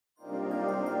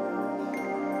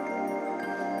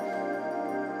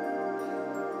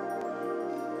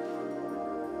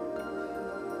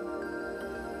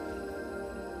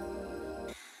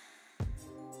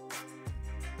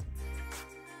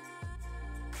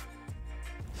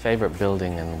Favorite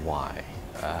building and why?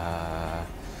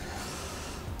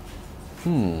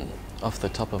 Off the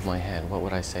top of my head, what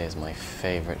would I say is my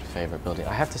favorite building?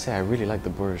 I have to say I really like the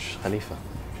Burj Khalifa.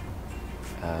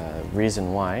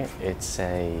 Reason why, it's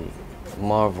a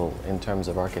marvel in terms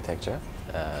of architecture,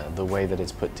 the way that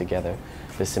it's put together,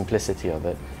 the simplicity of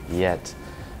it, yet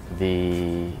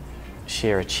the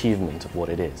sheer achievement of what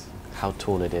it is. How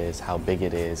tall it is, how big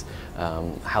it is,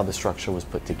 how the structure was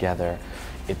put together.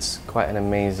 It's quite an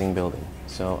amazing building.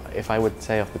 So if I would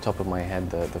say off the top of my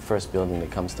head, the first building that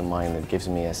comes to mind that gives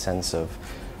me a sense of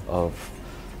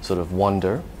sort of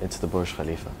wonder, it's the Burj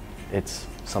Khalifa. It's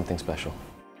something special.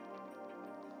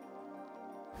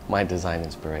 My design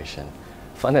inspiration.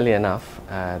 Funnily enough,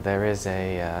 there is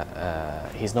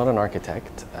he's not an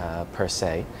architect per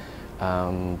se,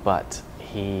 but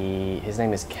his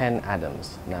name is Ken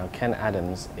Adams. Now, Ken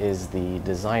Adams is the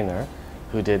designer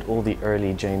who did all the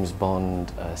early James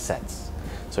Bond sets.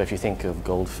 So if you think of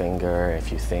Goldfinger, if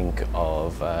you think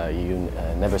of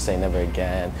Never Say Never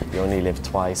Again, You Only Live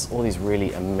Twice, all these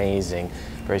really amazing,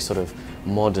 very sort of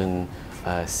modern,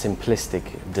 simplistic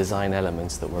design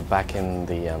elements that were back in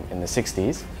the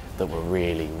 60s that were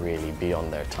really, really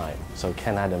beyond their time. So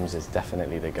Ken Adams is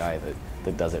definitely the guy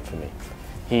that does it for me.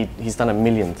 He's done a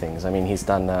million things. I mean, he's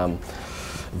done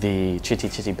the Chitty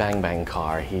Chitty Bang Bang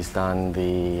car. He's done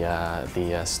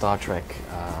the Star Trek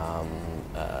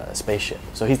spaceship.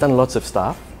 So he's done lots of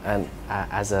stuff, and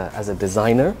as a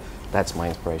designer, that's my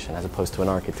inspiration, as opposed to an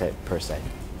architect per se.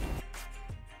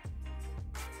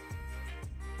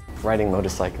 Riding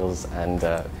motorcycles and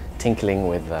tinkling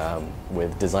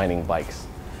with designing bikes.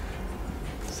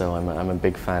 So I'm a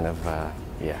big fan of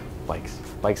yeah,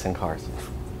 bikes and cars.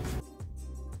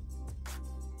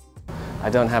 I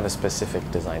don't have a specific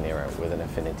design era with an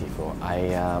affinity for.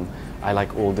 I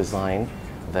like all design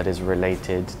that is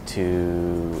related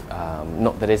to,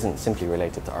 that isn't simply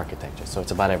related to architecture. So it's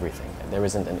about everything. There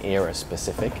isn't an era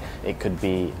specific. It could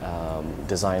be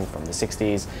design from the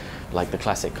 60s, like the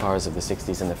classic cars of the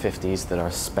 60s and the 50s that are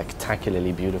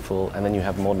spectacularly beautiful. And then you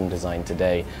have modern design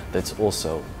today that's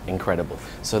also incredible.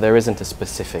 So there isn't a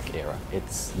specific era.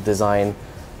 It's design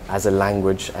as a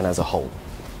language and as a whole.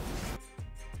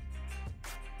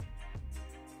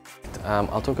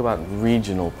 I'll talk about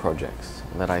regional projects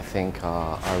that I think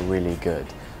are really good.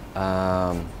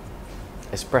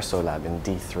 Espresso Lab in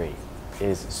D3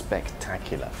 is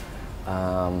spectacular.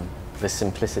 The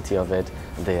simplicity of it,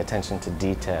 the attention to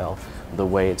detail, the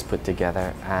way it's put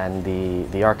together, and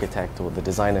the architect or the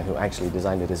designer who actually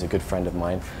designed it is a good friend of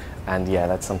mine. And yeah,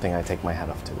 that's something I take my hat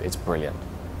off to. It's brilliant.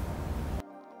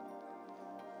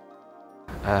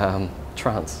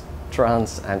 Trance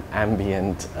and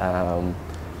ambient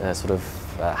sort of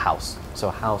house. So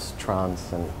house,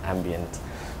 trance and ambient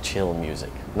chill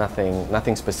music.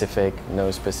 Nothing specific,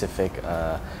 no specific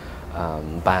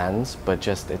bands, but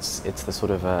just it's the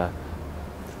sort of,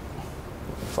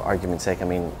 for argument's sake, I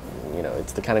mean, you know,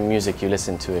 it's the kind of music you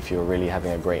listen to if you're really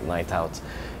having a great night out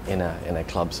in a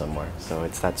club somewhere. So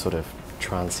it's that sort of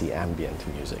trancey ambient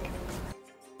music.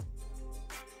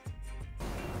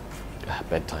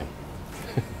 Bedtime.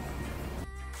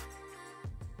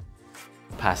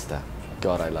 Pasta.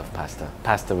 God, I love pasta.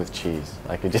 Pasta with cheese.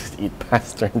 I could just eat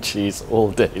pasta and cheese all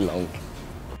day long.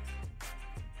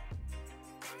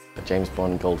 James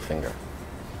Bond, Goldfinger.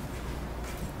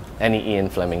 Any Ian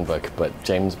Fleming book, but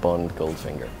James Bond,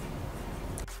 Goldfinger.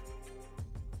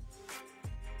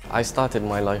 I started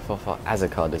my life off as a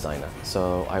car designer,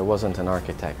 so I wasn't an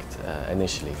architect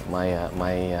initially.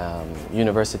 My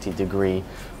university degree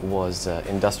was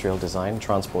industrial design,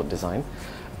 transport design,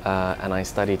 and I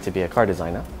studied to be a car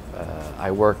designer.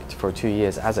 I worked for 2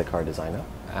 years as a car designer,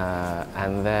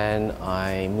 and then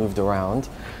I moved around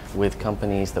with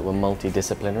companies that were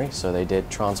multidisciplinary, so they did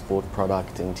transport,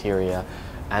 product, interior,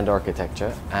 and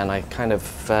architecture, and I kind of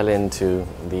fell into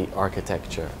the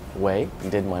architecture way,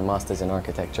 did my master's in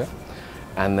architecture,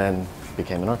 and then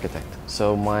became an architect.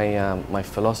 So my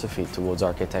philosophy towards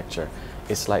architecture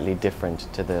is slightly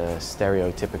different to the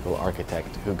stereotypical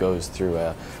architect who goes through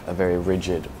a very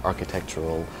rigid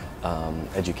architectural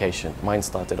education. Mine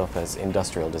started off as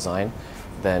industrial design,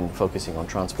 then focusing on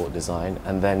transport design,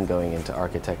 and then going into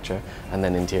architecture, and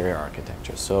then interior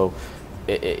architecture. So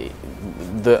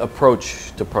the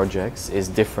approach to projects is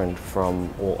different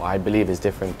from, or I believe is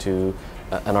different to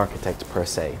an architect per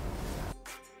se.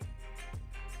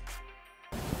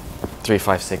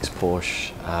 356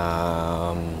 Porsche.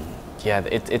 Yeah,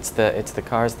 it's the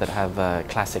cars that have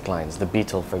classic lines. The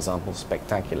Beetle, for example,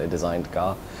 spectacular designed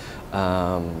car.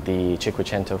 The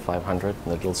Cinquecento 500, the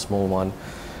little small one.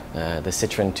 The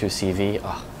Citroen 2CV,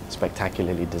 oh,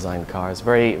 spectacularly designed cars,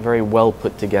 very well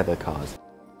put together cars.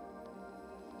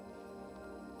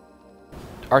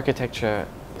 Architecture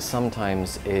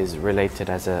sometimes is related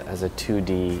as a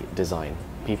 2D design.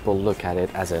 People look at it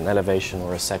as an elevation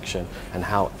or a section and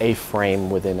how a frame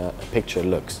within a picture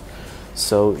looks.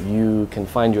 So you can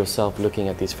find yourself looking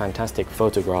at these fantastic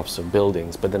photographs of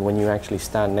buildings, but then when you actually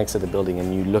stand next to the building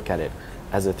and you look at it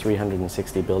as a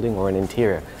 360 building or an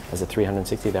interior as a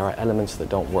 360, there are elements that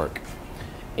don't work.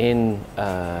 In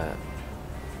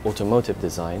automotive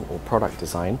design or product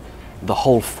design, the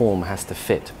whole form has to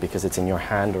fit because it's in your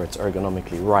hand or it's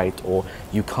ergonomically right, or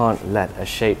you can't let a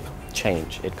shape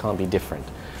change. It can't be different.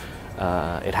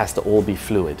 It has to all be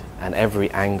fluid and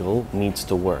every angle needs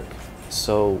to work.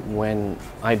 So when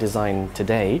I design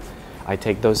today, I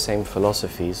take those same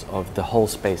philosophies of the whole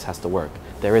space has to work.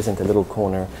 There isn't a little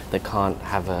corner that can't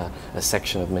have a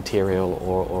section of material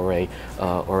or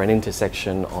an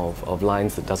intersection of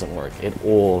lines that doesn't work. It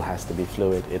all has to be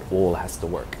fluid, it all has to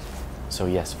work. So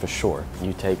yes, for sure,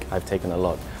 I've taken a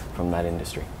lot from that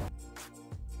industry.